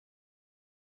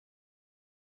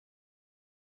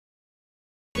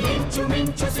ಮಿಂಚು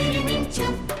ಮಿಂಚು ಸಿರಿ ಮಿಂಚು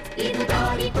ಇದು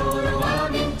ದಾರಿ ತೋರುವ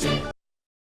ಮಿಂಚು.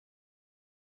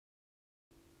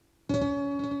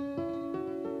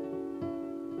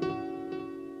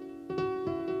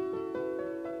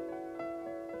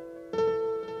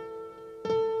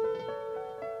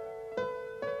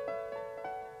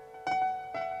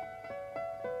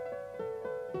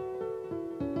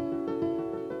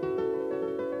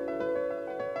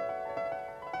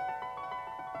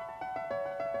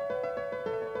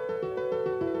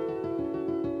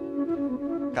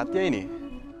 ಕಾತ್ಯಾಯಿನಿ,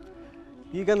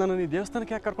 ಈಗ ನನ್ನನ್ನು ಈ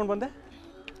ದೇವಸ್ಥಾನಕ್ಕೆ ಯಾಕೆ ಕರ್ಕೊಂಡು ಬಂದೆ?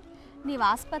 ನೀವು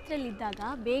ಆಸ್ಪತ್ರೆಯಲ್ಲಿದ್ದಾಗ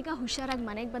ಬೇಗ ಹುಷಾರಾಗಿ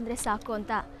ಮನೆಗೆ ಬಂದರೆ ಸಾಕು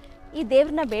ಅಂತ ಈ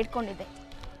ದೇವ್ರನ್ನ ಬೇಡ್ಕೊಂಡಿದ್ದೆ.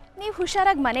 ನೀವು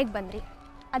ಹುಷಾರಾಗಿ ಮನೆಗೆ ಬಂದ್ರಿ,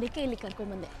 ಅದಕ್ಕೆ ಇಲ್ಲಿ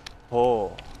ಕರ್ಕೊಂಡು ಬಂದೆ. ಓ,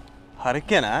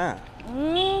 ಹರಕೆನಾ?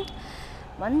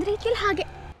 ಒಂದು ರೀತಿಲಿ ಹಾಗೆ.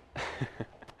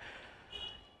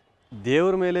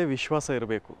 ದೇವ್ರ ಮೇಲೆ ವಿಶ್ವಾಸ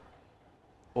ಇರಬೇಕು,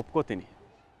 ಒಪ್ಕೋತೀನಿ.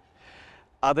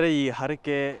 ಆದರೆ ಈ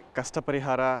ಹರಕೆ, ಕಷ್ಟ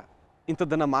ಪರಿಹಾರ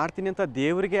ಇಂಥದ್ದನ್ನು ಮಾಡ್ತೀನಿ ಅಂತ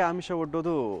ದೇವರಿಗೆ ಆಮಿಷ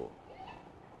ಒಡ್ಡೋದು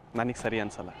ನನಗೆ ಸರಿ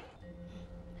ಅನಿಸಲ್ಲ.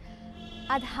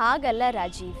 ಅದು ಹಾಗಲ್ಲ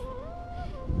ರಾಜೀವ್.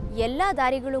 ಎಲ್ಲ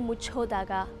ದಾರಿಗಳು ಮುಚ್ಚಿ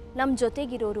ಹೋದಾಗ ನಮ್ಮ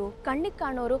ಜೊತೆಗಿರೋರು, ಕಣ್ಣಿಗೆ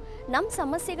ಕಾಣೋರು ನಮ್ಮ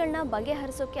ಸಮಸ್ಯೆಗಳನ್ನ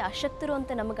ಬಗೆಹರಿಸೋಕ್ಕೆ ಅಶಕ್ತರು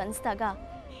ಅಂತ ನಮಗೆ ಅನಿಸ್ದಾಗ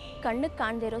ಕಣ್ಣಿಗೆ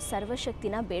ಕಾಣದೇ ಇರೋ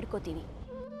ಸರ್ವಶಕ್ತಿನ ಬೇಡ್ಕೋತೀವಿ.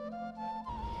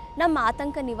 ನಮ್ಮ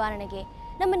ಆತಂಕ ನಿವಾರಣೆಗೆ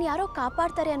ನಮ್ಮನ್ನು ಯಾರೋ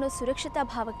ಕಾಪಾಡ್ತಾರೆ ಅನ್ನೋ ಸುರಕ್ಷಿತಾ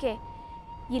ಭಾವಕ್ಕೆ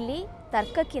ಇಲ್ಲಿ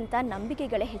ತರ್ಕಕ್ಕಿಂತ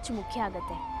ನಂಬಿಕೆಗಳೇ ಹೆಚ್ಚು ಮುಖ್ಯ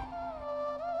ಆಗುತ್ತೆ.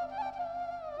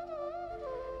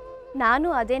 ನಾನು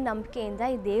ಅದೇ ನಂಬಿಕೆಯಿಂದ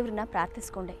ಈ ದೇವ್ರನ್ನ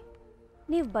ಪ್ರಾರ್ಥಿಸ್ಕೊಂಡೆ.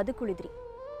 ನೀವು ಬದುಕುಳಿದ್ರಿ.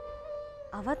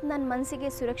 ಅವತ್ತು ನನ್ನ ಮನಸ್ಸಿಗೆ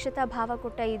ಸುರಕ್ಷಿತಾ ಭಾವ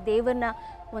ಕೊಟ್ಟ ಈ ದೇವ್ರನ್ನ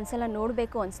ಒಂದ್ಸಲ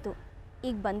ನೋಡಬೇಕು ಅನಿಸ್ತು.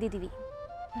 ಈಗ ಬಂದಿದ್ದೀವಿ.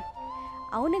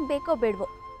 ಅವನಿಗೆ ಬೇಕೋ ಬೇಡವೋ,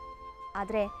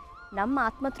 ಆದರೆ ನಮ್ಮ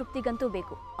ಆತ್ಮತೃಪ್ತಿಗಂತೂ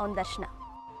ಬೇಕು ಅವನ ದರ್ಶನ.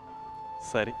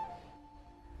 ಸರಿ,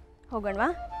 ಹೋಗೋಣವಾ?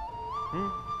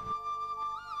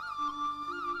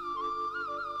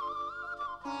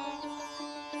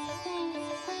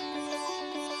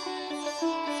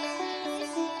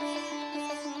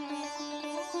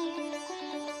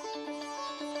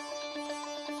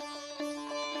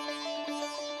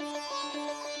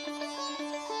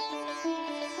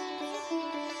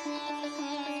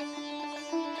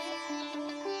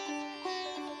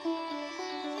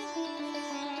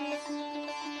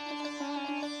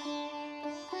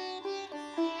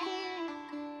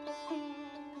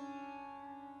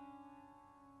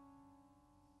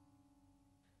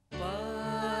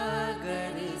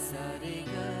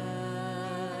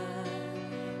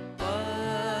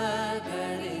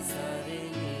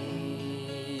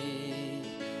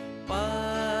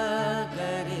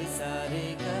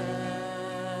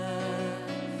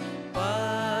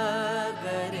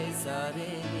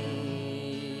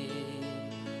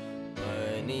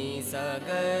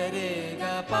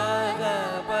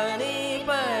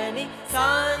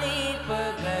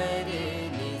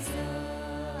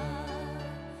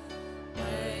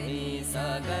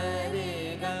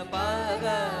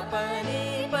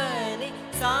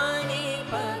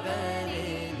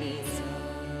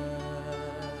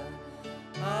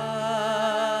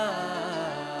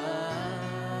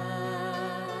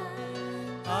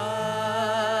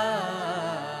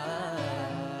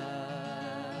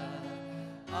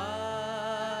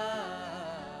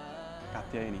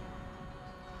 ಕಾತ್ಯಾಯಿನಿ,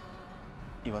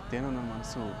 ಇವತ್ತೇನೋ ನನ್ನ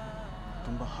ಮನಸ್ಸು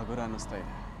ತುಂಬ ಹಗುರ ಅನ್ನಿಸ್ತಾ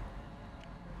ಇದೆ.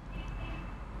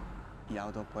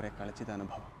 ಯಾವುದೋ ಪೊರೆ ಕಳಚಿದ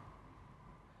ಅನುಭವ.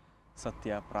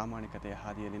 ಸತ್ಯ, ಪ್ರಾಮಾಣಿಕತೆಯ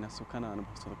ಹಾದಿಯಲ್ಲಿನ ಸುಖನ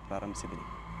ಅನುಭವಿಸೋದಕ್ಕೆ ಪ್ರಾರಂಭಿಸಿದ್ದೀನಿ.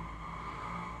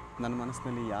 ನನ್ನ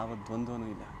ಮನಸ್ಸಿನಲ್ಲಿ ಯಾವ ದ್ವಂದ್ವನೂ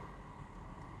ಇಲ್ಲ.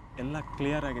 ಎಲ್ಲ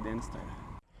ಕ್ಲಿಯರ್ ಆಗಿದೆ ಅನಿಸ್ತಾ ಇದೆ.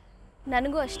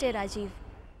 ನನಗೂ ಅಷ್ಟೇ ರಾಜೀವ್.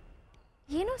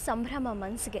 ಏನೋ ಸಂಭ್ರಮ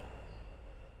ಮನಸ್ಸಿಗೆ.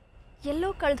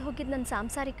 ಎಲ್ಲೋ ಕಳೆದು ಹೋಗಿದ್ದು ನನ್ನ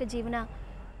ಸಾಂಸಾರಿಕ ಜೀವನ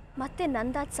ಮತ್ತೆ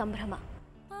ನಂದಾದ ಸಂಭ್ರಮ.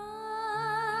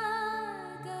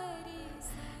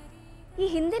 ಈ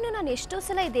ಹಿಂದೆನೂ ನಾನು ಎಷ್ಟೋ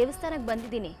ಸಲ ಈ ದೇವಸ್ಥಾನಕ್ಕೆ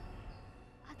ಬಂದಿದ್ದೀನಿ.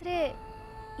 ಆದರೆ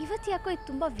ಇವತ್ತು ಯಾಕೋ ಇದು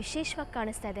ತುಂಬ ವಿಶೇಷವಾಗಿ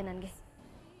ಕಾಣಿಸ್ತಾ ಇದೆ ನನಗೆ.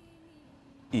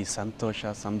 ಈ ಸಂತೋಷ,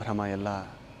 ಸಂಭ್ರಮ ಎಲ್ಲ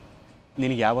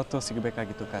ನಿನಗೆ ಯಾವತ್ತೋ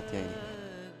ಸಿಗಬೇಕಾಗಿತ್ತು ಕಾತ್ಯಾಯಿನಿ.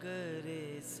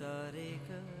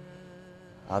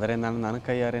 ಆದರೆ ನಾನು ನನ್ನ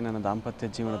ಕೈಯಾರೆ ನನ್ನ ದಾಂಪತ್ಯ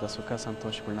ಜೀವನದ ಸುಖ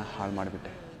ಸಂತೋಷಗಳನ್ನ ಹಾಳು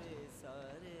ಮಾಡಿಬಿಟ್ಟೆ.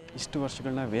 ಇಷ್ಟು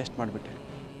ವರ್ಷಗಳನ್ನ ವೇಸ್ಟ್ ಮಾಡಿಬಿಟ್ಟೆ.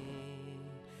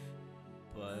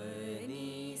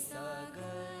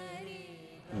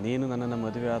 ನೀನು ನನ್ನನ್ನು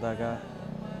ಮದುವೆ ಆದಾಗ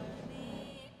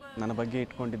ನನ್ನ ಬಗ್ಗೆ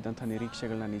ಇಟ್ಕೊಂಡಿದ್ದಂಥ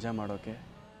ನಿರೀಕ್ಷೆಗಳನ್ನ ನಿಜ ಮಾಡೋಕ್ಕೆ,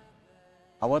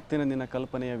 ಅವತ್ತಿನ ನಿನ್ನ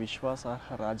ಕಲ್ಪನೆಯ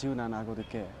ವಿಶ್ವಾಸಾರ್ಹ ರಾಜೀವ್ ನಾನು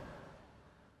ಆಗೋದಕ್ಕೆ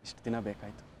ಇಷ್ಟು ದಿನ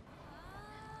ಬೇಕಾಯಿತು.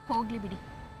 ಹೋಗಲಿ ಬಿಡಿ,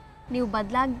 ನೀವು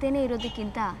ಬದಲಾಗದೇನೆ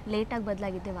ಇರೋದಕ್ಕಿಂತ ಲೇಟಾಗಿ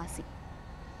ಬದಲಾಗಿದ್ದೆ ವಾಸಿ.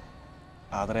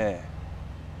 ಆದರೆ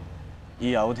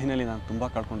ಈ ಅವಧಿನಲ್ಲಿ ನಾನು ತುಂಬ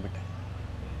ಕಳ್ಕೊಂಡ್ಬಿಟ್ಟೆ.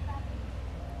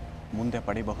 ಮುಂದೆ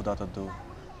ಪಡಿಬಹುದಾದದ್ದು,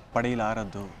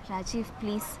 ಪಡೀಲಾರದ್ದು. ರಾಜೀವ್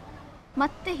ಪ್ಲೀಸ್,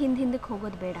 ಮತ್ತೆ ಹಿಂದಕ್ಕೆ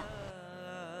ಹೋಗೋದು ಬೇಡ.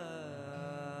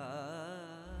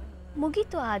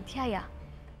 ಮುಗೀತು ಆ ಅಧ್ಯಾಯ.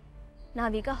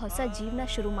 ನಾವೀಗ ಹೊಸ ಜೀವನ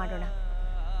ಶುರು ಮಾಡೋಣ,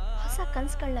 ಹೊಸ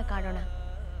ಕನಸುಗಳನ್ನ ಕಾಣೋಣ,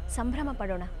 ಸಂಭ್ರಮ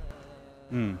ಪಡೋಣ.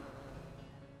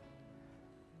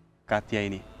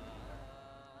 ಕಾತ್ಯಾಯಿನಿ,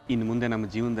 ಇನ್ನು ಮುಂದೆ ನಮ್ಮ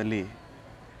ಜೀವನದಲ್ಲಿ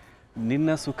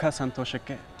ನಿನ್ನ ಸುಖ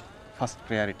ಸಂತೋಷಕ್ಕೆ ಫಸ್ಟ್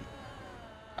ಪ್ರಯಾರಿಟಿ.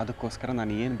 ಅದಕ್ಕೋಸ್ಕರ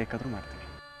ನಾನು ಏನು ಬೇಕಾದರೂ ಮಾಡ್ತೀನಿ.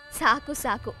 ಸಾಕು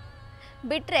ಸಾಕು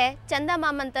ಬಿಟ್ರೆ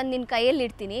ಚಂದಮಾಮಂತ ನಿನ್ನ ಕೈಯಲ್ಲಿ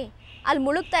ಇಡ್ತೀನಿ, ಅಲ್ಲಿ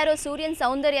ಮುಳುಗ್ತಾ ಇರೋ ಸೂರ್ಯನ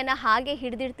ಸೌಂದರ್ಯನ ಹಾಗೆ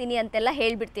ಹಿಡಿದಿಡ್ತೀನಿ ಅಂತೆಲ್ಲ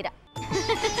ಹೇಳ್ಬಿಡ್ತೀರಾ.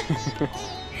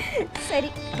 ಸರಿ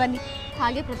ಬನ್ನಿ,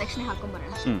 ಹಾಗೆ ಪ್ರದಕ್ಷಿಣೆ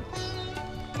ಹಾಕೊಂಬರೋಣ.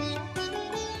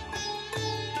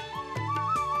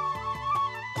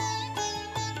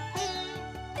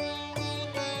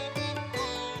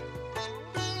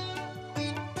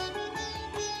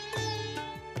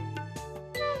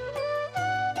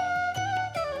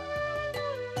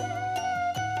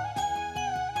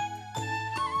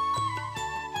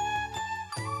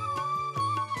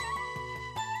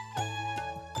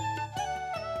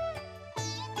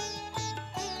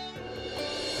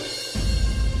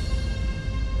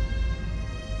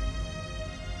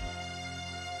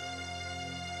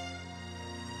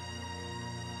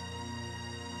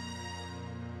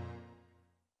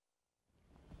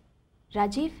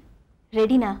 ರಾಜೀವ್,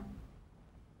 ರೆಡಿನಾ?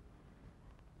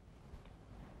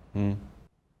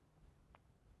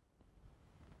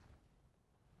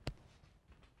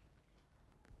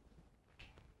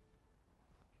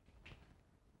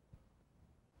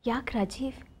 ಯಾಕೆ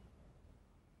ರಾಜೀವ್,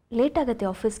 ಲೇಟ್ ಆಗತ್ತೆ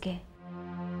ಆಫೀಸ್ಗೆ?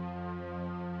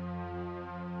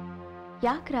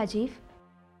 ಯಾಕೆ ರಾಜೀವ್?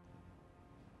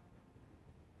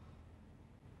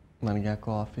 ನನಗೆ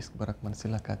ಯಾಕೋ ಆಫೀಸ್ಗೆ ಬರೋಕ್ಕೆ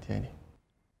ಮನಸ್ಸಿಲ್ಲ ಕಾತ್ಯಾಯಿನಿ.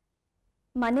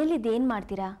 ಮನೇಲಿದ್ದೇನು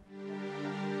ಮಾಡ್ತೀರಾ?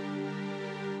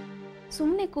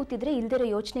 ಸುಮ್ಮನೆ ಕೂತಿದ್ರೆ ಇಲ್ದಿರೋ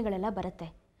ಯೋಚನೆಗಳೆಲ್ಲ ಬರುತ್ತೆ.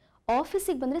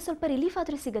 ಆಫೀಸಿಗೆ ಬಂದರೆ ಸ್ವಲ್ಪ ರಿಲೀಫ್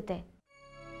ಆದರೂ ಸಿಗುತ್ತೆ.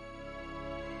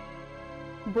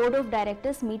 ಬೋರ್ಡ್ ಆಫ್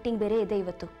ಡೈರೆಕ್ಟರ್ಸ್ ಮೀಟಿಂಗ್ ಬೇರೆ ಇದೆ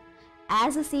ಇವತ್ತು.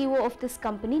 As a CEO of this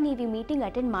company ನೀವು ಈ ಮೀಟಿಂಗ್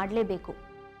ಅಟೆಂಡ್ ಮಾಡಲೇಬೇಕು.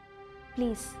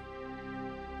 ಪ್ಲೀಸ್.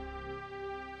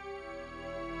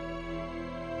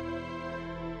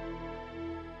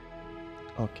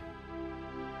 ಓಕೆ.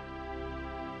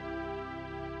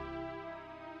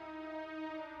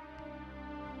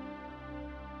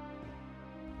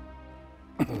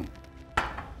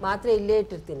 ಮಾತ್ರ ಇಲ್ಲೇ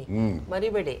ಇಟ್ಟಿರ್ತೀನಿ,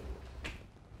 ಮರಿಬೇಡಿ.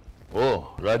 ಓ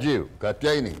ರಾಜೀವ್,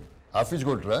 ಕಾತ್ಯಾಯಿನಿ ಆಫೀಸ್ಗೆ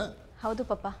ಹೊಟ್ರಾ? ಹೌದು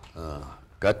ಪಪ್ಪ.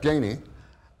 ಕಾತ್ಯಾಯಿನಿ,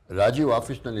 ರಾಜೀವ್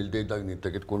ಆಫೀಸ್ನಲ್ಲಿ ಇಲ್ಲದೆ ಇದ್ದಾಗ ನೀವು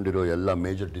ತೆಗೆದುಕೊಂಡಿರೋ ಎಲ್ಲ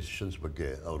ಮೇಜರ್ ಡಿಸಿಷನ್ಸ್ ಬಗ್ಗೆ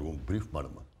ಅವ್ರಿಗೊಂದು ಬ್ರೀಫ್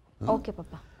ಮಾಡಮ್ಮ. ಓಕೆ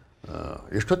ಪಪ್ಪ.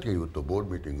 ಎಷ್ಟೊತ್ತಿಗೆ ಇವತ್ತು ಬೋರ್ಡ್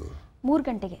ಮೀಟಿಂಗು? 3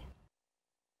 ಗಂಟೆಗೆ.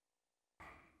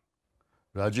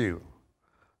 ರಾಜೀವ್,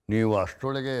 ನೀವು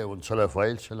ಅಷ್ಟರೊಳಗೆ ಒಂದು ಸಲ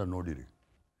ಫೈಲ್ಸ್ ಎಲ್ಲ ನೋಡಿರಿ.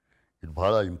 ಇದು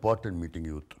ಭಾಳ ಇಂಪಾರ್ಟೆಂಟ್ ಮೀಟಿಂಗ್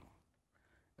ಇವತ್ತು.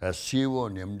 ಆ್ಯಸ್ CEO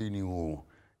ಆ್ಯಂಡ್ MD ನೀವು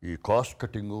ಈ ಕಾಸ್ಟ್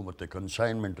ಕಟ್ಟಿಂಗು ಮತ್ತು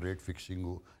ಕನ್ಸೈನ್ಮೆಂಟ್ ರೇಟ್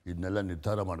ಫಿಕ್ಸಿಂಗು ಇದನ್ನೆಲ್ಲ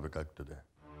ನಿರ್ಧಾರ ಮಾಡಬೇಕಾಗ್ತದೆ.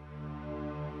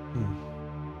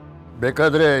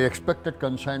 ಬೇಕಾದರೆ ಎಕ್ಸ್ಪೆಕ್ಟೆಡ್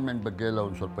ಕನ್ಸೈನ್ಮೆಂಟ್ ಬಗ್ಗೆ ಎಲ್ಲ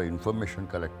ಒಂದು ಸ್ವಲ್ಪ ಇನ್ಫಾರ್ಮೇಷನ್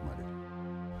ಕಲೆಕ್ಟ್ ಮಾಡಿ.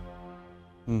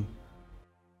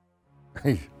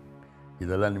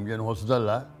 ಇದೆಲ್ಲ ನಿಮಗೇನು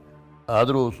ಹೊಸದಲ್ಲ,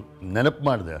 ಆದರೂ ನೆನಪು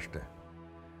ಮಾಡಿದೆ ಅಷ್ಟೇ.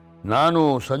 ನಾನು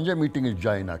ಸಂಜೆ ಮೀಟಿಂಗಿಗೆ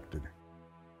ಜಾಯಿನ್ ಆಗ್ತೀನಿ.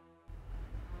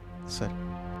 ಸರಿ.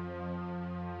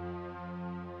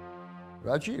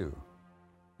 ರಾಜೀವ್,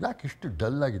 ಯಾಕೆ ಇಷ್ಟು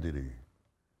ಡಲ್ ಆಗಿದ್ದೀರಿ?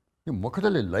 ನಿಮ್ಮ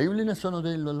ಮುಖದಲ್ಲಿ ಲೈವ್ಲಿನೆಸ್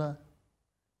ಅನ್ನೋದೇ ಇಲ್ವಲ್ಲ,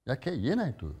 ಯಾಕೆ,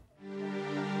 ಏನಾಯಿತು?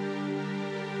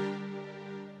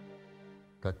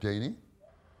 ಕಾತ್ಯಾಯಿನಿ?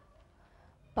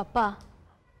 ಪಪ್ಪ,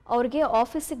 ಅವ್ರಿಗೆ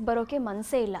ಆಫೀಸಿಗೆ ಬರೋಕೆ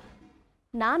ಮನಸ್ಸೇ ಇಲ್ಲ.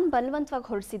 ನಾನು ಬಲವಂತವಾಗಿ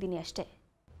ಹೊರಡಿಸಿದ್ದೀನಿ ಅಷ್ಟೇ.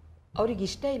 ಅವ್ರಿಗೆ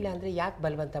ಇಷ್ಟ ಇಲ್ಲ ಅಂದರೆ ಯಾಕೆ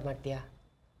ಬಲವಂತ ಮಾಡ್ತೀಯಾ?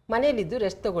 ಮನೇಲಿದ್ದು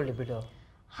ರೆಸ್ಟ್ ತಗೊಳ್ಳಿ ಬಿಡು.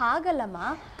 ಹಾಗಲ್ಲಮ್ಮ.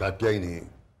 ಕಾತ್ಯಾಯಿನಿ,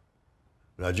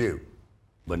 ರಾಜೀವ್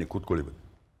ಬನ್ನಿ ಕೂತ್ಕೊಳ್ಳಿ,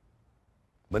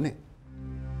 ಬನ್ನಿ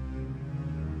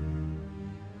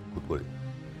ಕೂತ್ಕೊಳ್ಳಿ.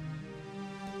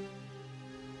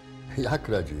 ಯಾಕೆ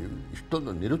ರಾಜೀವ್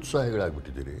ಇಷ್ಟೊಂದು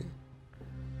ನಿರುತ್ಸಾಹಿಗಳಾಗ್ಬಿಟ್ಟಿದ್ದೀರಿ?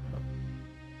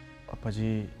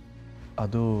 ಅಪ್ಪಾಜಿ,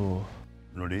 ಅದು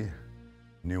ನೋಡಿ,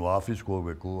 ನೀವು ಆಫೀಸ್ಗೆ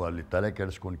ಹೋಗಬೇಕು, ಅಲ್ಲಿ ತಲೆ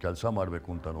ಕೆಡಿಸ್ಕೊಂಡು ಕೆಲಸ ಮಾಡಬೇಕು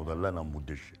ಅಂತ ಅನ್ನೋದಲ್ಲ ನಮ್ಮ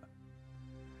ಉದ್ದೇಶ.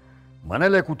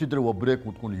 ಮನೇಲೇ ಕೂತಿದ್ರೆ ಒಬ್ಬರೇ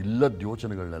ಕೂತ್ಕೊಂಡು ಇಲ್ಲದ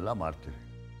ಯೋಚನೆಗಳನ್ನೆಲ್ಲ ಮಾಡ್ತೀರಿ.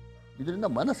 ಇದರಿಂದ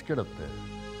ಮನಸ್ಸು ಕೆಡುತ್ತೆ.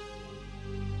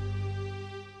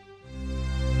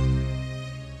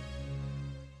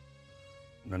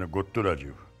 ನನಗೆ ಗೊತ್ತು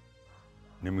ರಾಜೀವ್,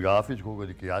 ನಿಮಗೆ ಆಫೀಸ್ಗೆ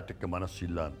ಹೋಗೋದಕ್ಕೆ ಯಾತಕ್ಕೆ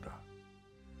ಮನಸ್ಸಿಲ್ಲ ಅಂತ.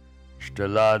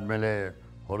 ಇಷ್ಟೆಲ್ಲ ಆದಮೇಲೆ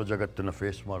ಹೊರ ಜಗತ್ತನ್ನು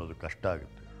ಫೇಸ್ ಮಾಡೋದು ಕಷ್ಟ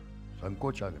ಆಗುತ್ತೆ,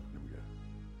 ಸಂಕೋಚ ಆಗುತ್ತೆ ನಿಮಗೆ.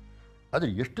 ಆದರೆ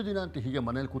ಎಷ್ಟು ದಿನ ಅಂತ ಹೀಗೆ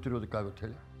ಮನೇಲಿ ಕೂತಿರೋದಕ್ಕಾಗುತ್ತೆ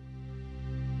ಹೇಳಿ?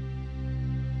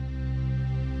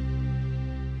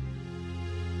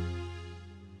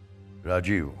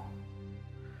 ರಾಜೀವ್,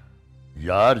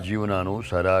 ಯಾರ ಜೀವನನೂ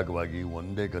ಸರಾಗವಾಗಿ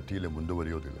ಒಂದೇ ಗತಿಯಲ್ಲಿ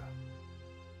ಮುಂದುವರಿಯೋದಿಲ್ಲ.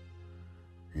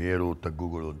 ಏರು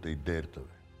ತಗ್ಗುಗಳು ಅಂತ ಇದ್ದೇ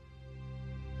ಇರ್ತವೆ.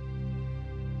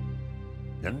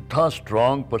 ಎಂಥ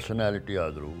ಸ್ಟ್ರಾಂಗ್ ಪರ್ಸನಾಲಿಟಿ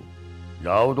ಆದರೂ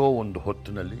ಯಾವುದೋ ಒಂದು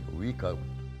ಹೊತ್ತಿನಲ್ಲಿ ವೀಕ್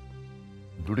ಆಗುತ್ತೆ.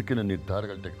 ದುಡುಕಿನ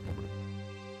ನಿರ್ಧಾರಗಳು ತೆಗೆದುಕೊಂಡ್ಬಿಡು.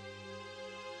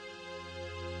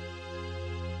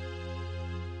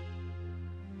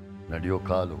 ನಡೆಯೋ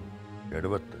ಕಾಲು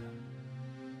ಎಡವತ್ತೆ,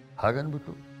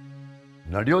 ಹಾಗನ್ಬಿಟ್ಟು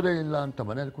ನಡೆಯೋದೇ ಇಲ್ಲ ಅಂತ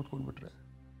ಮನೇಲಿ ಕೂತ್ಕೊಂಡ್ಬಿಟ್ರೆ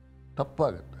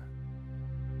ತಪ್ಪಾಗತ್ತೆ.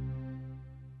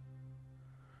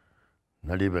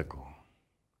 ನಡಿಬೇಕು,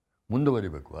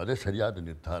 ಮುಂದುವರಿಬೇಕು, ಅದೇ ಸರಿಯಾದ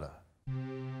ನಿರ್ಧಾರ.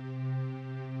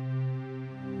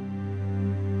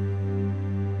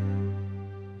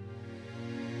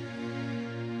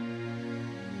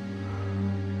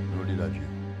 ನೋಡಿ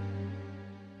ರಾಜೀವ್,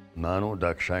 ನಾನು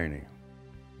ದಾಕ್ಷಾಯಿಣಿ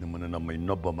ನಿಮ್ಮನ್ನು ನಮ್ಮ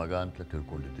ಇನ್ನೊಬ್ಬ ಮಗ ಅಂತ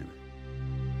ತಿಳ್ಕೊಂಡಿದ್ದೀವಿ.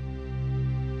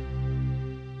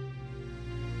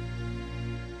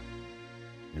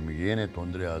 ನಿಮಗೇನೇ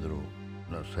ತೊಂದರೆ ಆದರೂ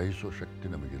ನಾವು ಸಹಿಸೋ ಶಕ್ತಿ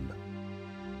ನಮಗಿಲ್ಲ.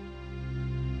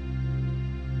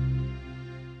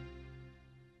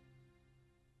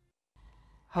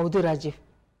 ಹೌದು ರಾಜೀವ್,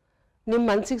 ನಿಮ್ಮ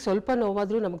ಮನಸ್ಸಿಗೆ ಸ್ವಲ್ಪ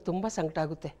ನೋವಾದರೂ ನಮಗೆ ತುಂಬ ಸಂಕಟ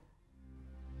ಆಗುತ್ತೆ.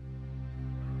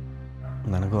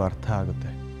 ನನಗೂ ಅರ್ಥ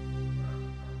ಆಗುತ್ತೆ.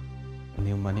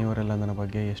 ನೀವು ಮನೆಯವರೆಲ್ಲ ನನ್ನ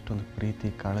ಬಗ್ಗೆ ಎಷ್ಟೊಂದು ಪ್ರೀತಿ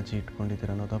ಕಾಳಜಿ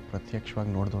ಇಟ್ಕೊಂಡಿದ್ದೀರ ಅನ್ನೋದು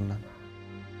ಪ್ರತ್ಯಕ್ಷವಾಗಿ ನೋಡಿದವನು ನಾನು.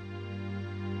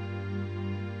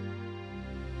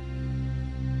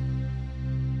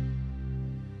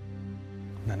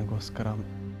 ನನಗೋಸ್ಕರ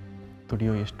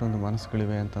ತುಡಿಯೋ ಎಷ್ಟೊಂದು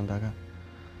ಮನಸ್ಸುಗಳಿವೆ ಅಂತಂದಾಗ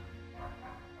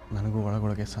ನನಗೂ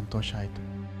ಒಳಗೊಳಗೆ ಸಂತೋಷ ಆಯಿತು.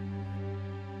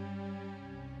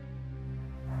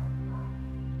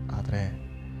 ಆದರೆ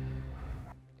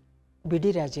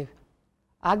ಬಿಡಿ ರಾಜೀವ್,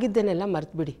 ಆಗಿದ್ದನ್ನೆಲ್ಲ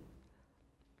ಮರ್ತು ಬಿಡಿ.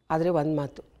 ಆದರೆ ಒಂದು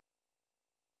ಮಾತು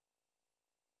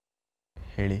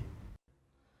ಹೇಳಿ.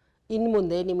 ಇನ್ನು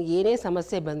ಮುಂದೆ ನಿಮ್ಗೆ ಏನೇ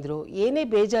ಸಮಸ್ಯೆ ಬಂದರೂ ಏನೇ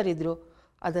ಬೇಜಾರಿದ್ರೂ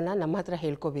ಅದನ್ನು ನಮ್ಮ ಹತ್ರ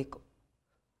ಹೇಳ್ಕೋಬೇಕು.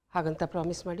 ಹಾಗಂತ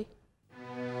ಪ್ರಾಮಿಸ್ ಮಾಡಿ.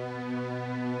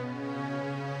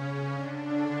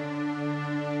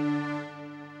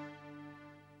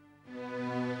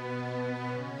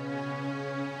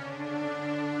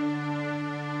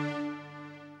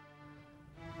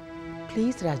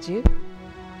 ಪ್ಲೀಸ್ ರಾಜೀವ್.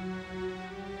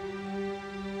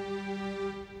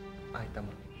 ಆಯ್ತಮ್ಮ,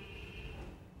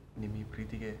 ನಿಮ್ಮ ಈ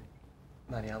ಪ್ರೀತಿಗೆ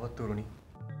ನಾನು ಯಾವತ್ತೂ ಋಣಿ.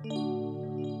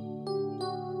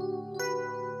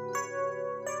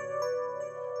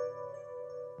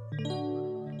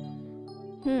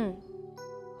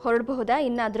 ಹೊರಡಬಹುದಾ?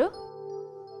 ಇನ್ನಾದರೂ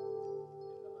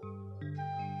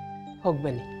ಹೋಗಿ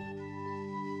ಬನ್ನಿ.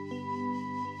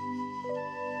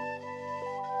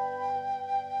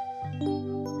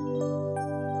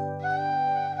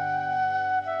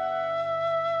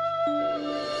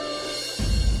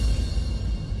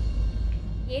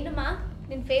 ಏನಮ್ಮ,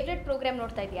 ನಿನ್ನ ಫೇವ್ರೆಟ್ ಪ್ರೋಗ್ರಾಮ್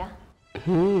ನೋಡ್ತಾ ಇದೆಯಾ?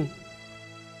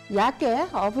 ಯಾಕೆ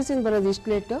ಆಫೀಸಿಂದ ಬರೋದು ಇಷ್ಟು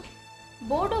late?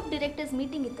 Board of directors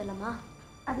meeting ಇತ್ತಲ್ಲಮ್ಮ,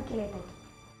 ಅದಕ್ಕೆ ಲೇಟ್ ಆಯಿತು.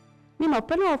 ನಿಮ್ಮ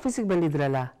ಅಪ್ಪನೂ ಆಫೀಸಿಗೆ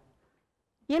ಬಂದಿದ್ರಲ್ಲ,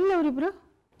 ಎಲ್ಲವರಿಬ್ರು?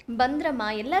 ಬಂದ್ರಮ್ಮ,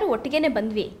 ಎಲ್ಲರೂ ಒಟ್ಟಿಗೆನೆ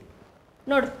ಬಂದ್ವಿ.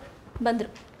 ನೋಡು, ಬಂದರು.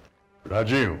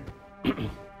 ರಾಜೀವ್,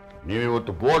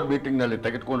 ನೀವಿವತ್ತು ಬೋರ್ಡ್ ಮೀಟಿಂಗ್ನಲ್ಲಿ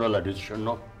ತೆಗೆದುಕೊಂಡಲ್ಲ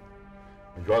ಡಿಸಿಷನ್ನು,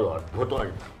 ನಿಜವಾದ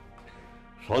ಅದ್ಭುತವಾಗಿದೆ.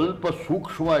 ಸ್ವಲ್ಪ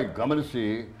ಸೂಕ್ಷ್ಮವಾಗಿ ಗಮನಿಸಿ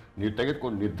ನೀವು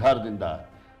ತೆಗೆದುಕೊಂಡ ನಿರ್ಧಾರದಿಂದ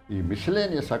ಈ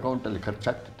ಮಿಸ್ಲೇನಿಯಸ್ ಅಕೌಂಟಲ್ಲಿ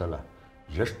ಖರ್ಚಾಗ್ತಿತ್ತಲ್ಲ,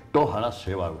 ಎಷ್ಟೋ ಹಣ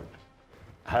ಸೇವ್ ಆಗುತ್ತೆ.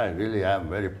 I am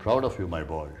very proud of you my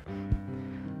bye.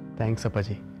 Thanks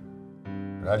ಅಪ್ಪಾಜಿ.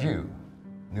 ರಾಜೀವ್,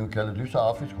 ನೀವು ಕೆಲವು ದಿವಸ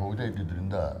ಆಫೀಸ್ಗೆ ಹೋಗದೇ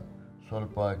ಇದ್ದಿದ್ದರಿಂದ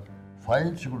ಸ್ವಲ್ಪ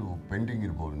ಫೈಲ್ಸ್ಗಳು ಪೆಂಡಿಂಗ್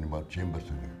ಇರ್ಬೋದು ನಿಮ್ಮ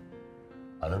ಚೇಂಬರ್ಸಲ್ಲಿ.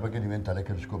 ಅದರ ಬಗ್ಗೆ ನೀವೇನು ತಲೆ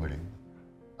ಕೆಡಿಸ್ಕೋಬೇಡಿ,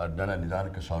 ಅದನ್ನ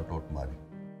ನಿಧಾನಕ್ಕೆ ಸಾರ್ಟ್ ಔಟ್ ಮಾಡಿ.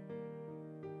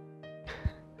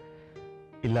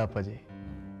 ಇಲ್ಲ ಅಪ್ಪಾಜಿ,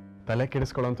 ತಲೆ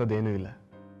ಕೆಡಿಸ್ಕೊಳ್ಳೋಂಥದ್ದೇನೂ ಇಲ್ಲ.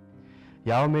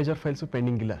 ಯಾವ ಮೇಜರ್ ಫೈಲ್ಸು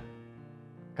ಪೆಂಡಿಂಗ್ ಇಲ್ಲ.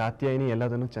 ಕಾತ್ಯಾಯಿನಿ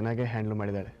ಎಲ್ಲದನ್ನು ಚೆನ್ನಾಗೇ ಹ್ಯಾಂಡ್ಲ್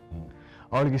ಮಾಡಿದ್ದಾಳೆ.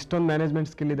 ಅವಳಿಗೆ ಇಷ್ಟೊಂದು ಮ್ಯಾನೇಜ್ಮೆಂಟ್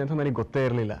ಸ್ಕಿಲ್ ಇದೆ ಅಂತ ನನಗೆ ಗೊತ್ತೇ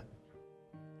ಇರಲಿಲ್ಲ.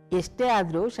 ಎಷ್ಟೇ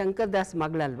ಆದರೂ ಶಂಕರ್ ದಾಸ್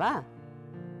ಮಗಳಲ್ವಾ?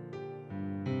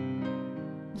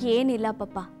 ಏನಿಲ್ಲ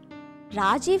ಪಾಪ,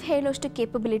 ರಾಜೀವ್ ಹೇಳೋಷ್ಟು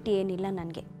ಕೇಪಬಿಲಿಟಿ ಏನಿಲ್ಲ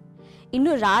ನನಗೆ.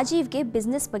 ಇನ್ನು ರಾಜೀವ್ಗೆ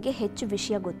ಬಿಸ್ನೆಸ್ ಬಗ್ಗೆ ಹೆಚ್ಚು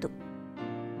ವಿಷಯ ಗೊತ್ತು.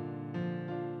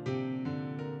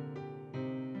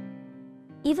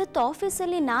 ಇವತ್ತು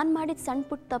ಆಫೀಸಲ್ಲಿ ನಾನು ಮಾಡಿದ ಸಣ್ಣ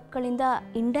ಪುಟ್ಟ ತಪ್ಪುಗಳಿಂದ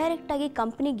ಇಂಡೈರೆಕ್ಟಾಗಿ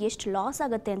ಕಂಪ್ನಿಗೆ ಎಷ್ಟು ಲಾಸ್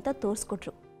ಆಗುತ್ತೆ ಅಂತ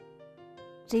ತೋರಿಸ್ಕೊಟ್ರು.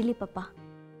 ರಿಯಲಿ ಪಾಪ,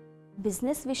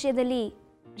 ಬಿಸ್ನೆಸ್ ವಿಷಯದಲ್ಲಿ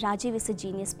Rajiv is a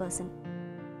genius person.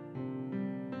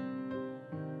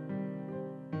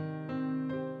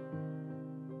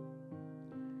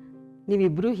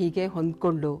 ನೀವಿಬ್ಬರೂ ಹೀಗೆ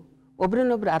ಹೊಂದ್ಕೊಂಡು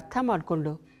ಒಬ್ರನ್ನೊಬ್ರು ಅರ್ಥ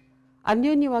ಮಾಡಿಕೊಂಡು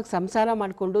ಅನ್ಯೋನ್ಯವಾಗಿ ಸಂಸಾರ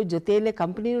ಮಾಡಿಕೊಂಡು ಜೊತೆಯಲ್ಲೇ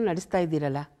ಕಂಪ್ನಿನೂ ನಡೆಸ್ತಾ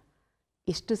ಇದ್ದೀರಲ್ಲ,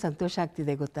 ಎಷ್ಟು ಸಂತೋಷ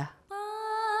ಆಗ್ತಿದೆ ಗೊತ್ತಾ?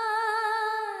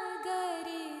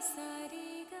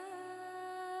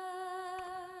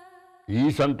 ಈ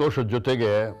ಸಂತೋಷದ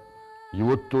ಜೊತೆಗೆ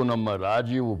ಇವತ್ತು ನಮ್ಮ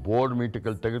ರಾಜೀವ್ ಬೋರ್ಡ್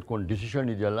ಮೀಟಿಂಗಲ್ಲಿ ತೆಗೆದುಕೊಂಡು ಡಿಸಿಷನ್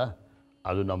ಇದೆಯಲ್ಲ,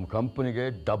 ಅದು ನಮ್ಮ ಕಂಪ್ನಿಗೆ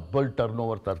ಡಬಲ್ ಟರ್ನ್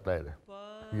ಓವರ್ ತರ್ತಾ ಇದೆ.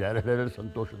 ಎರಡೆರಡು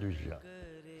ಸಂತೋಷದ ವಿಷಯ.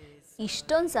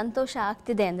 ಇಷ್ಟೊಂದು ಸಂತೋಷ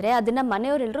ಆಗ್ತಿದೆ ಅಂದರೆ ಅದನ್ನು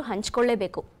ಮನೆಯವರೆಲ್ಲರೂ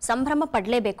ಹಂಚ್ಕೊಳ್ಳೇಬೇಕು, ಸಂಭ್ರಮ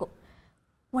ಪಡಲೇಬೇಕು.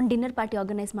 ಒಂದು ಡಿನ್ನರ್ ಪಾರ್ಟಿ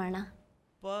ಆರ್ಗನೈಸ್ ಮಾಡೋಣ.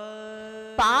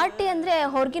 ಪಾರ್ಟಿ ಅಂದರೆ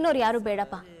ಹೊರಗಿನವ್ರು ಯಾರು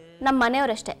ಬೇಡಪ್ಪ, ನಮ್ಮ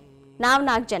ಮನೆಯವರಷ್ಟೇ. ನಾವು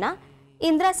 4 ಜನ,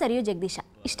 ಇಂದ್ರ, ಸರಿಯು, ಜಗದೀಶ,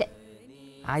 ಇಷ್ಟೇ.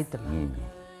 ಆಯ್ತಮ್ಮ,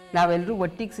 ನಾವೆಲ್ಲರೂ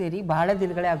ಒಟ್ಟಿಗೆ ಸೇರಿ ಬಹಳ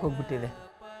ದಿನಗಳೇ ಆಗೋಗ್ಬಿಟ್ಟಿದೆ.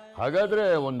 ಹಾಗಾದರೆ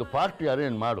ಒಂದು ಪಾರ್ಟಿ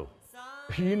ಅರೇಂಜ್ ಮಾಡು.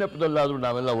 ಈ ನೆಪದಲ್ಲಾದರೂ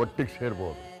ನಾವೆಲ್ಲ ಒಟ್ಟಿಗೆ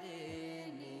ಸೇರ್ಬೋದು.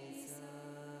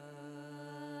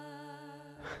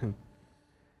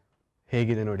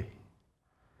 ಹೇಗಿದೆ ನೋಡಿ,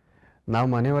 ನಾವು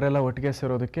ಮನೆಯವರೆಲ್ಲ ಒಟ್ಟಿಗೆ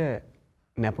ಸೇರೋದಕ್ಕೆ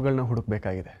ನೆಪಗಳನ್ನ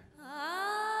ಹುಡುಕಬೇಕಾಗಿದೆ.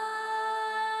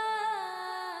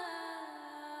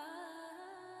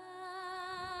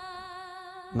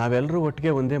 ನಾವೆಲ್ಲರೂ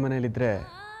ಒಟ್ಟಿಗೆ ಒಂದೇ ಮನೆಯಲ್ಲಿದ್ದರೆ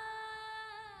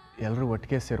ಎಲ್ಲರೂ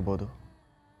ಒಟ್ಟಿಗೆ ಸೇರ್ಬೋದು.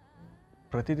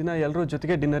 ಪ್ರತಿದಿನ ಎಲ್ಲರೂ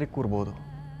ಜೊತೆಗೆ ಡಿನ್ನರಿಗೆ ಕೂರ್ಬೋದು.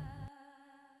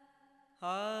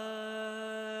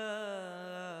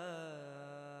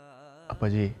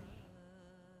 ಅಪ್ಪಾಜಿ,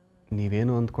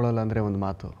 ನೀವೇನು ಅಂದ್ಕೊಳ್ಳಲ್ಲ ಅಂದರೆ ಒಂದು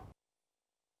ಮಾತು.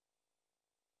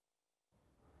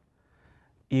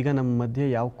 ಈಗ ನಮ್ಮ ಮಧ್ಯೆ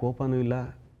ಯಾವ ಕೋಪನೂ ಇಲ್ಲ,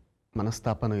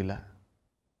 ಮನಸ್ತಾಪನೂ ಇಲ್ಲ.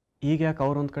 ಈಗ ಯಾಕೆ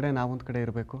ಅವರೊಂದು ಕಡೆ ನಾವೊಂದು ಕಡೆ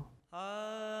ಇರಬೇಕು?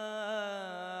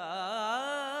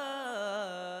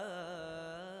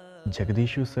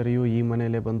 ಜಗದೀಶು ಸರಿಯು ಈ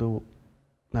ಮನೆಯಲ್ಲೇ ಬಂದು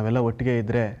ನಾವೆಲ್ಲ ಒಟ್ಟಿಗೆ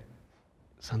ಇದ್ದರೆ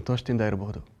ಸಂತೋಷದಿಂದ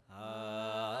ಇರಬಹುದು.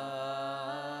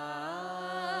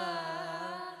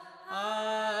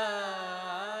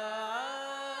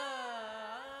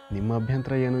 ನಿಮ್ಮ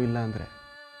ಅಭ್ಯಂತರ ಏನೂ ಇಲ್ಲ ಅಂದರೆ?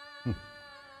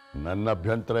 ನನ್ನ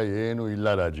ಅಭ್ಯಂತರ ಏನೂ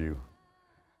ಇಲ್ಲ ರಾಜೀವ್.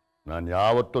 ನಾನು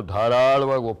ಯಾವತ್ತೂ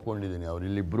ಧಾರಾಳವಾಗಿ ಒಪ್ಕೊಂಡಿದ್ದೀನಿ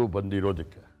ಅವರಿಲ್ಲಿಬ್ಬರೂ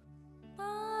ಬಂದಿರೋದಕ್ಕೆ.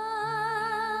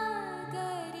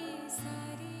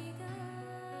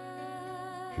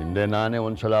 ಹಿಂದೆ ನಾನೇ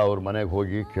ಒಂದ್ಸಲ ಅವ್ರ ಮನೆಗೆ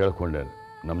ಹೋಗಿ ಕೇಳ್ಕೊಂಡೆ,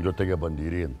 ನಮ್ಮ ಜೊತೆಗೆ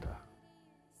ಬಂದಿರಿ ಅಂತ.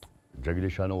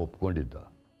 ಜಗದೀಶನೂ ಒಪ್ಕೊಂಡಿದ್ದ.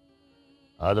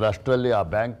 ಆದರೆ ಅಷ್ಟರಲ್ಲಿ ಆ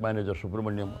ಬ್ಯಾಂಕ್ ಮ್ಯಾನೇಜರ್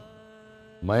ಸುಬ್ರಹ್ಮಣ್ಯಂ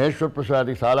ಮಹೇಶ್ವರ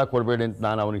ಪ್ರಸಾದಿಗೆ ಸಾಲ ಕೊಡಬೇಡಿ ಅಂತ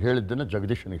ನಾನು ಅವನಿಗೆ ಹೇಳಿದ್ದನ್ನು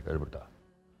ಜಗದೀಶನಿಗೆ ಹೇಳಿಬಿಟ್ಟ.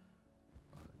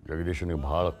 ಜಗದೀಶನಿಗೆ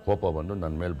ಭಾಳ ಕೋಪ ಬಂದು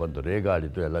ನನ್ನ ಮೇಲೆ ಬಂದು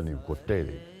ರೇಗಾಡಿದ್ದು ಎಲ್ಲ ನೀವು ಗೊತ್ತೇ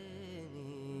ಇದೆ.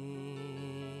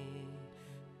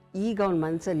 ಈಗ ಅವನ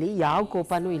ಮನಸ್ಸಲ್ಲಿ ಯಾವ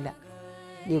ಕೋಪನೂ ಇಲ್ಲ.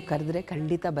 ನೀವು ಕರೆದ್ರೆ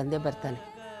ಖಂಡಿತ ಬಂದೇ ಬರ್ತಾನೆ.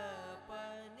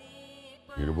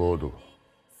 ಇರ್ಬೋದು,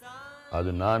 ಅದು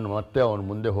ನಾನು ಮತ್ತೆ ಅವನ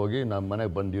ಮುಂದೆ ಹೋಗಿ ನಮ್ಮ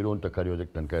ಮನೆಗೆ ಬಂದಿರು ಅಂತ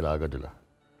ಕರೆಯೋದಕ್ಕೆ ನನ್ನ ಕೈಲಿ ಆಗೋದಿಲ್ಲ.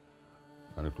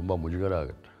 ನನಗೆ ತುಂಬ ಮುಜುಗರ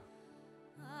ಆಗುತ್ತೆ.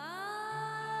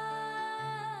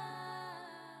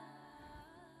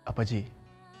 ಅಪ್ಪಾಜಿ,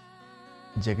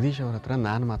 ಜಗದೀಶ್ ಅವ್ರ ಹತ್ರ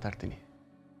ನಾನು ಮಾತಾಡ್ತೀನಿ.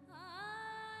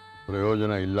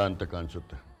 ಪ್ರಯೋಜನ ಇಲ್ಲ ಅಂತ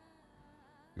ಕಾಣಿಸುತ್ತೆ.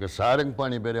 ಈಗ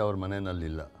ಸಾರಂಗಪಾಣಿ ಬೇರೆ ಅವ್ರ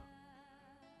ಮನೆಯಲ್ಲಿಲ್ಲ.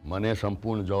 ಮನೆ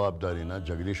ಸಂಪೂರ್ಣ ಜವಾಬ್ದಾರಿನ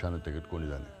ಜಗದೀಶನ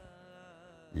ತೆಗೆದುಕೊಂಡಿದ್ದಾನೆ.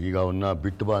 ಈಗ ಅವನ್ನ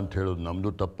ಬಿಟ್ಟು ಬಾ ಅಂತ ಹೇಳೋದು ನಮ್ಮದು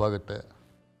ತಪ್ಪಾಗುತ್ತೆ.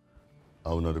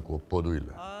 ಅವನದಕ್ಕೆ ಒಪ್ಪೋದೂ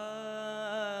ಇಲ್ಲ.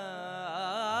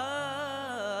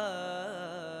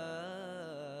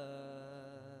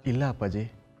 ಇಲ್ಲ ಅಪ್ಪಾಜಿ,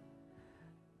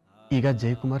 ಈಗ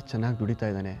ಜಯಕುಮಾರ್ ಚೆನ್ನಾಗಿ ದುಡಿತಾ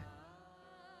ಇದ್ದಾನೆ,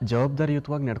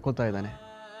 ಜವಾಬ್ದಾರಿಯುತವಾಗಿ ನಡ್ಕೋತಾ ಇದ್ದಾನೆ.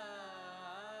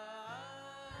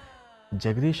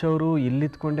 ಜಗದೀಶ್ ಅವರು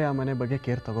ಇಲ್ಲಿದ್ಕೊಂಡೇ ಆ ಮನೆ ಬಗ್ಗೆ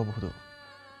ಕೇರ್ ತಗೋಬಹುದು.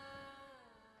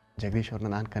 ಜಗದೀಶ್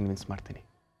ಅವ್ರನ್ನ ನಾನು ಕನ್ವಿನ್ಸ್ ಮಾಡ್ತೀನಿ.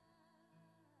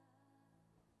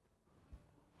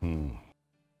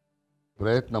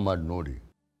 ಪ್ರಯತ್ನ ಮಾಡಿ ನೋಡಿ.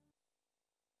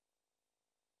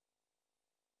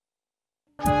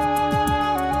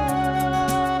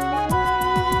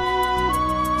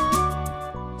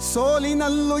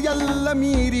 ಸೋಲಿನಲ್ಲೂ ಎಲ್ಲ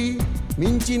ಮೀರಿ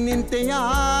ಮಿಂಚಿ ನಿಂತೆಯ,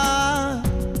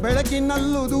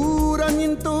 ಬೆಳಕಿನಲ್ಲೂ ದೂರ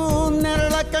ನಿಂತು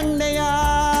ನೆರಳ ಕಂಡೆಯ.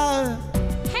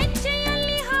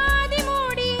 ಹೆಜ್ಜೆಯಲ್ಲಿ ಹಾದಿ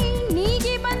ಮೂಡಿ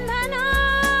ನೀಗಿ ಬಂಧನ,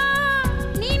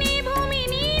 ನೀನೇ ಭೂಮಿ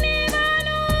ನೀನೇ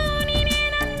ಬಾನು ನೀನೇ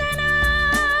ನಂದನ.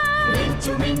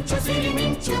 ಮಿಂಚು ಮಿಂಚು ಸಿರಿ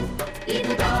ಮಿಂಚು,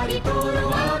 ಇದು ದಾರಿ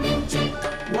ತೋರುವ ಮಿಂಚು.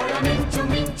 ಒಳ ಮಿಂಚು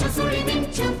ಮಿಂಚು ಸುಳಿ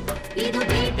ಮಿಂಚು, ಇದು